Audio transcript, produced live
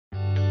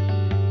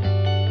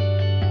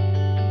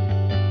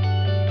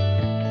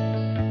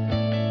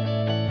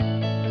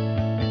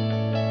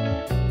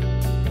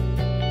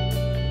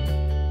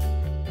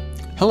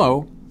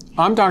Hello,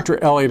 I'm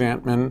Dr. Elliott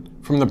Antman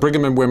from the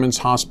Brigham and Women's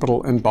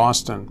Hospital in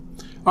Boston.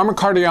 I'm a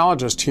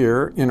cardiologist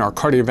here in our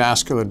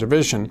cardiovascular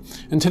division,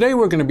 and today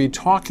we're going to be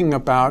talking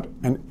about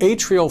an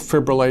atrial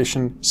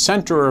fibrillation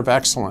center of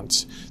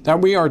excellence that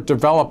we are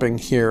developing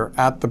here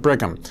at the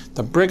Brigham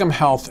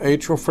Health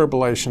Atrial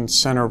Fibrillation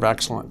Center of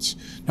Excellence.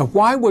 Now,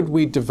 why would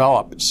we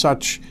develop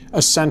such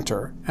a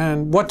center,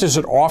 and what does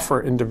it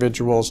offer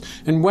individuals,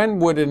 and when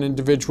would an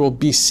individual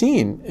be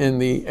seen in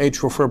the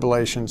Atrial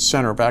Fibrillation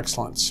Center of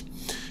Excellence?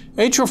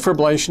 Atrial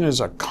fibrillation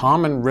is a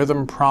common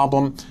rhythm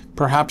problem.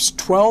 Perhaps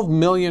 12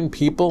 million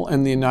people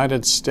in the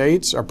United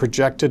States are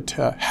projected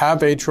to have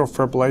atrial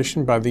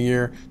fibrillation by the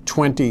year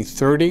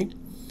 2030.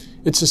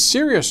 It's a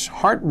serious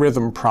heart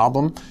rhythm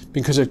problem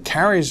because it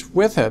carries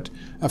with it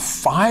a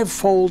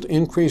 5-fold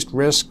increased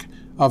risk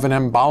of an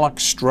embolic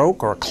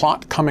stroke or a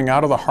clot coming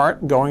out of the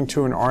heart going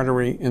to an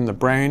artery in the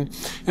brain,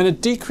 and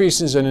it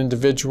decreases an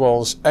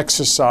individual's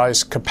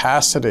exercise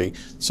capacity.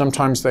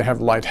 Sometimes they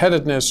have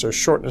lightheadedness or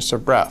shortness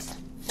of breath.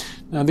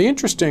 Now, the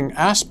interesting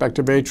aspect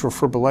of atrial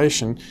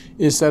fibrillation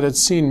is that it's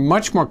seen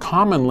much more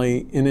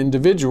commonly in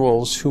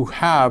individuals who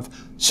have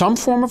some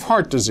form of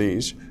heart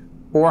disease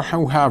or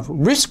who have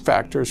risk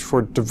factors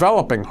for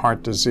developing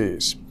heart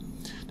disease.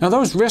 Now,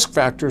 those risk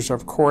factors,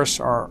 of course,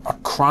 are a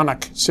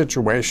chronic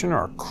situation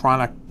or a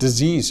chronic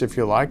disease, if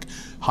you like,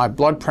 high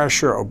blood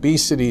pressure,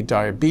 obesity,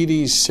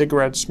 diabetes,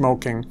 cigarette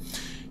smoking.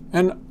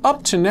 And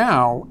up to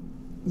now,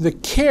 the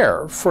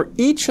care for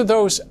each of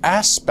those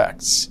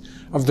aspects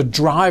of the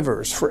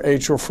drivers for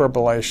atrial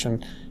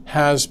fibrillation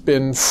has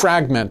been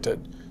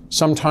fragmented.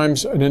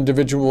 Sometimes an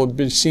individual would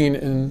be seen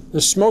in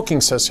the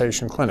smoking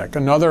cessation clinic.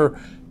 Another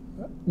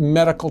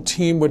medical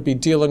team would be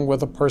dealing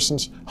with a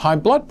person's high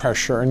blood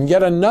pressure, and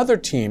yet another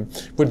team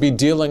would be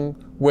dealing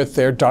with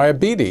their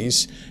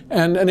diabetes,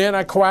 and an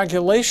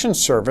anticoagulation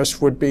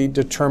service would be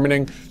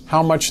determining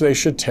how much they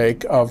should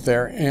take of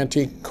their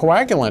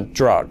anticoagulant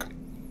drug.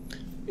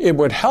 It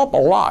would help a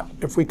lot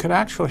if we could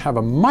actually have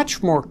a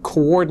much more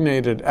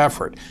coordinated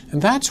effort,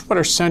 and that's what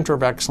our Center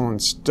of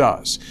Excellence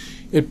does.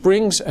 It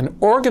brings an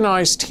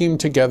organized team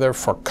together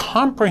for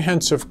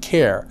comprehensive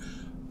care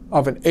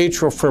of an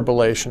atrial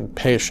fibrillation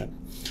patient.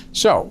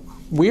 So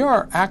we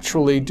are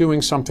actually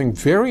doing something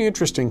very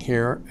interesting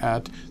here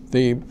at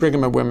the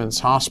Brigham and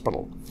Women's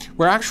Hospital.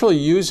 We're actually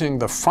using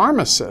the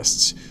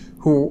pharmacists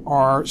who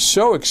are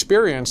so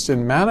experienced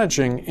in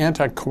managing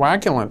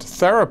anticoagulant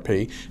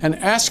therapy and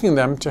asking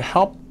them to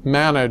help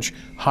manage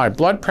high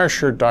blood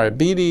pressure,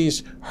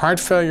 diabetes, heart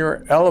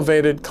failure,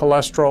 elevated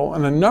cholesterol,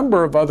 and a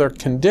number of other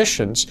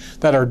conditions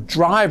that are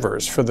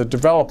drivers for the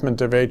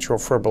development of atrial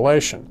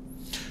fibrillation.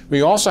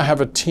 We also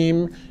have a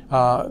team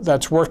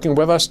that's working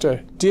with us to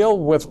deal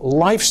with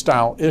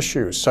lifestyle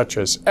issues such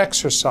as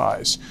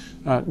exercise,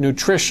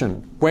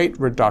 nutrition, weight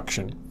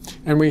reduction.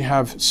 And we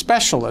have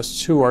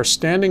specialists who are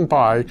standing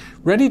by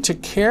ready to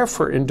care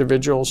for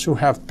individuals who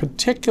have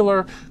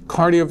particular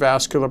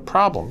cardiovascular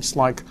problems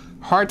like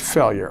heart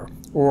failure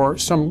or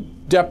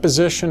some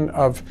deposition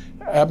of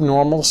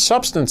abnormal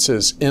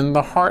substances in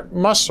the heart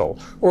muscle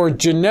or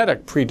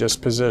genetic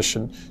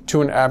predisposition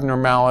to an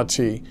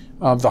abnormality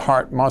of the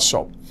heart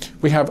muscle.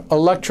 We have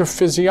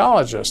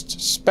electrophysiologists,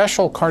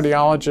 special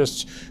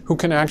cardiologists who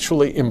can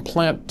actually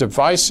implant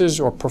devices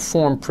or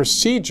perform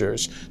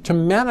procedures to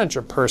manage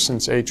a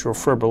person's atrial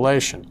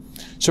fibrillation.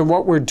 So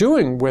what we're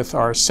doing with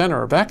our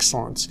Center of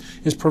Excellence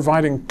is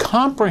providing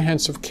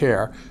comprehensive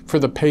care for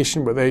the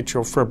patient with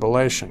atrial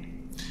fibrillation.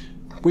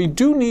 We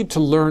do need to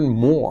learn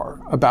more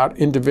about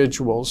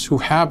individuals who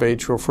have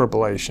atrial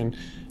fibrillation,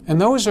 and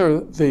those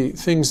are the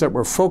things that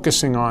we're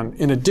focusing on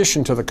in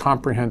addition to the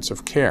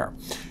comprehensive care.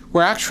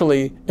 We're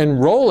actually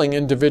enrolling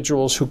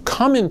individuals who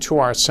come into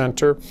our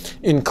center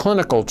in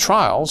clinical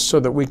trials so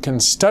that we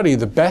can study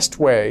the best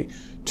way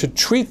to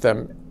treat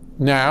them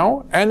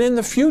now and in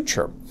the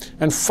future.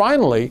 And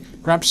finally,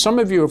 perhaps some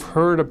of you have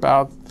heard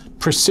about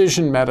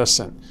precision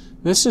medicine.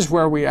 This is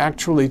where we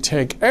actually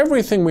take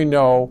everything we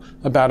know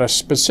about a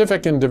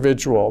specific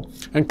individual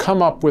and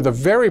come up with a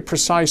very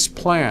precise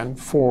plan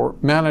for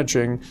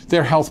managing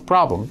their health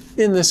problem,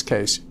 in this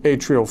case,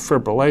 atrial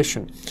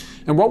fibrillation.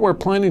 And what we're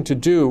planning to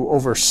do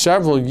over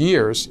several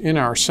years in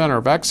our Center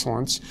of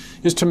Excellence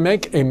is to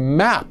make a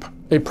map,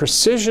 a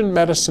precision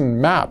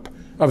medicine map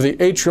of the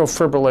atrial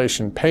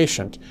fibrillation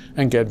patient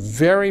and get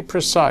very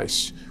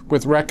precise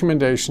with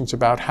recommendations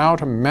about how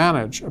to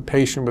manage a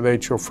patient with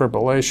atrial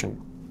fibrillation.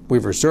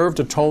 We've reserved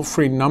a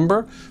toll-free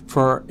number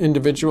for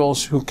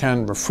individuals who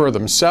can refer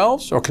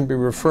themselves or can be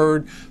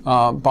referred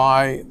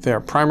by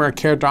their primary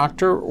care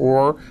doctor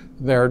or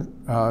their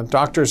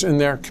doctors in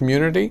their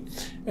community.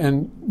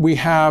 And we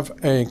have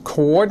a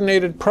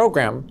coordinated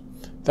program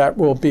that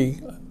will be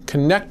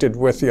connected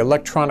with the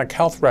electronic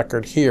health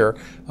record here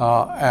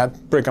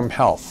at Brigham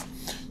Health.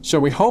 So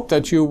we hope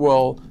that you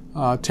will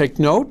take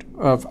note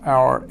of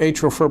our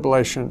Atrial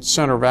Fibrillation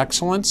Center of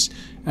Excellence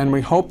and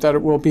we hope that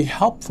it will be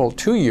helpful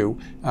to you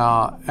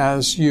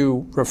as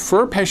you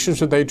refer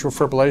patients with atrial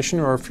fibrillation,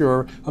 or if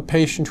you're a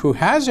patient who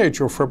has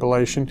atrial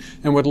fibrillation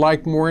and would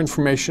like more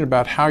information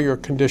about how your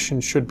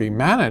condition should be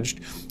managed.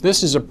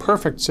 This is a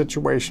perfect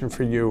situation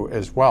for you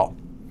as well.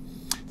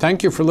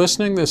 Thank you for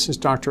listening. This is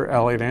Dr.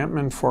 Elliott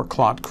Antman for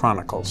Clot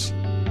Chronicles.